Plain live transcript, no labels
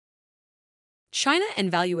China and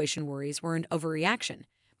valuation worries were an overreaction,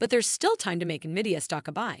 but there's still time to make Nvidia stock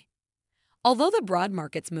a buy. Although the broad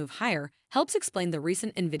market's move higher helps explain the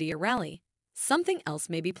recent Nvidia rally, something else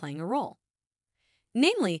may be playing a role.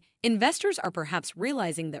 Namely, investors are perhaps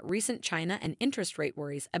realizing that recent China and interest rate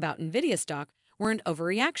worries about Nvidia stock were an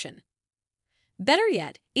overreaction. Better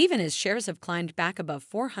yet, even as shares have climbed back above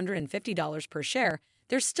 $450 per share,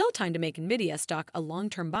 there's still time to make Nvidia stock a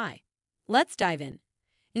long-term buy. Let's dive in.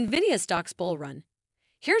 Nvidia stock's bull run.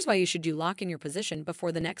 Here's why you should lock in your position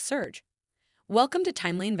before the next surge. Welcome to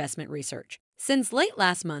Timely Investment Research. Since late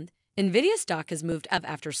last month, Nvidia stock has moved up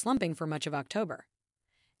after slumping for much of October.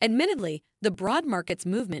 Admittedly, the broad market's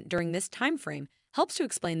movement during this time frame helps to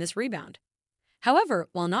explain this rebound. However,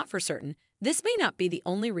 while not for certain, this may not be the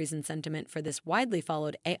only reason sentiment for this widely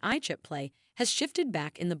followed AI chip play has shifted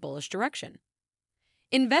back in the bullish direction.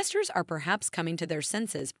 Investors are perhaps coming to their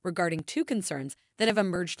senses regarding two concerns that have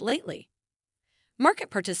emerged lately. Market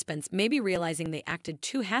participants may be realizing they acted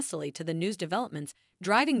too hastily to the news developments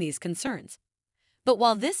driving these concerns. But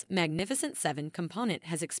while this Magnificent Seven component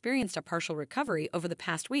has experienced a partial recovery over the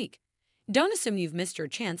past week, don't assume you've missed your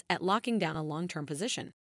chance at locking down a long-term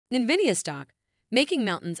position. Nvidia stock, making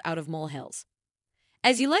mountains out of molehills.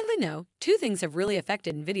 As you likely know, two things have really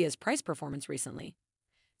affected Nvidia's price performance recently.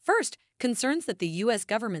 First, concerns that the U.S.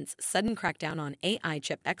 government's sudden crackdown on AI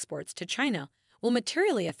chip exports to China will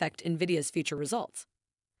materially affect Nvidia's future results.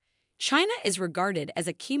 China is regarded as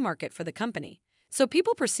a key market for the company, so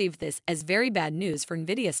people perceive this as very bad news for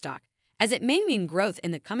Nvidia stock, as it may mean growth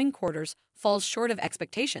in the coming quarters falls short of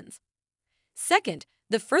expectations. Second,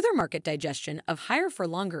 the further market digestion of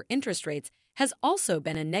higher-for-longer interest rates has also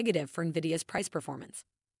been a negative for Nvidia's price performance.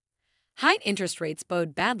 High interest rates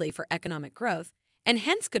bode badly for economic growth and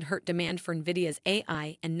hence could hurt demand for Nvidia's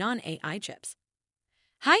AI and non-AI chips.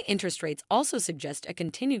 High interest rates also suggest a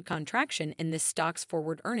continued contraction in this stock's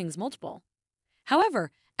forward earnings multiple.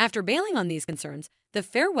 However, after bailing on these concerns, the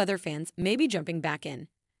fair weather fans may be jumping back in,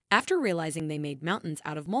 after realizing they made mountains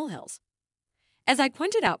out of molehills. As I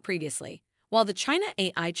pointed out previously, while the China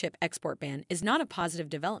AI chip export ban is not a positive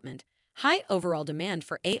development, high overall demand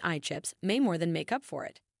for AI chips may more than make up for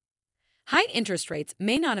it. High interest rates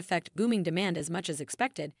may not affect booming demand as much as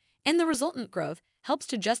expected, and the resultant growth helps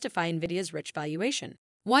to justify Nvidia's rich valuation.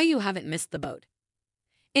 Why you haven't missed the boat.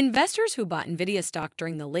 Investors who bought Nvidia stock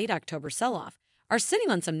during the late October sell-off are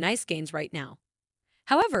sitting on some nice gains right now.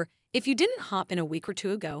 However, if you didn't hop in a week or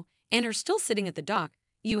two ago and are still sitting at the dock,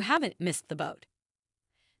 you haven't missed the boat.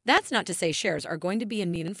 That's not to say shares are going to be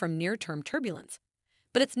immune from near-term turbulence,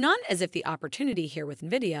 but it's not as if the opportunity here with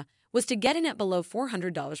Nvidia was to get in at below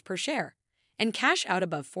 $400 per share and cash out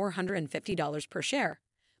above $450 per share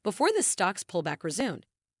before the stock's pullback resumed.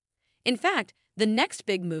 In fact, the next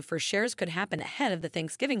big move for shares could happen ahead of the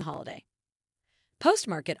Thanksgiving holiday.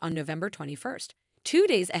 Post-market on November 21st, 2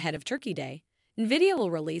 days ahead of Turkey Day, Nvidia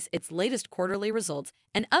will release its latest quarterly results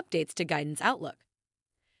and updates to guidance outlook.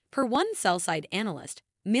 Per one sell-side analyst,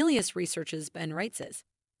 Milius Research's Ben Reitzes,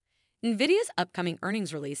 Nvidia's upcoming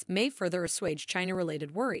earnings release may further assuage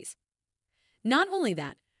China-related worries. Not only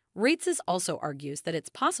that, Reitzes also argues that it's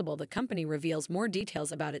possible the company reveals more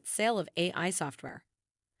details about its sale of AI software.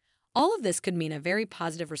 All of this could mean a very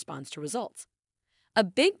positive response to results. A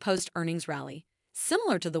big post-earnings rally,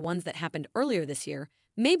 similar to the ones that happened earlier this year,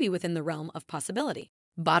 may be within the realm of possibility.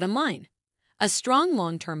 Bottom line, a strong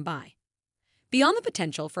long-term buy. Beyond the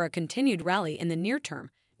potential for a continued rally in the near term,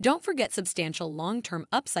 don't forget substantial long-term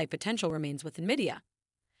upside potential remains with Nvidia.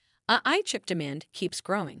 AI chip demand keeps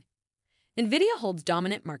growing. Nvidia holds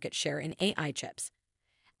dominant market share in AI chips.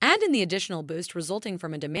 Add in the additional boost resulting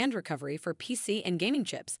from a demand recovery for PC and gaming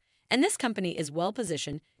chips, and this company is well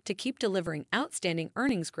positioned to keep delivering outstanding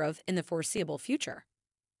earnings growth in the foreseeable future.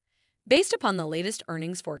 Based upon the latest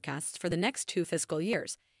earnings forecasts for the next 2 fiscal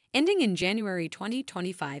years, ending in January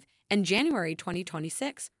 2025 and January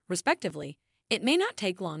 2026, respectively, it may not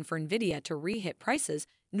take long for Nvidia to re-hit prices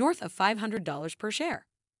north of $500 per share.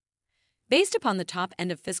 Based upon the top end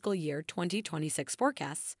of fiscal year 2026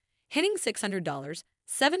 forecasts, hitting $600,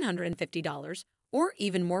 $750, or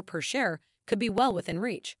even more per share could be well within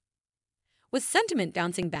reach. With sentiment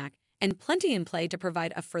bouncing back and plenty in play to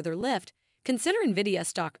provide a further lift, consider Nvidia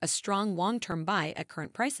stock a strong long-term buy at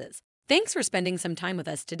current prices. Thanks for spending some time with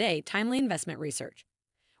us today, Timely Investment Research.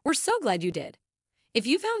 We're so glad you did. If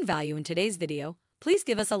you found value in today's video, please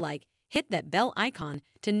give us a like, hit that bell icon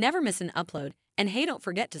to never miss an upload, and hey, don't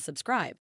forget to subscribe.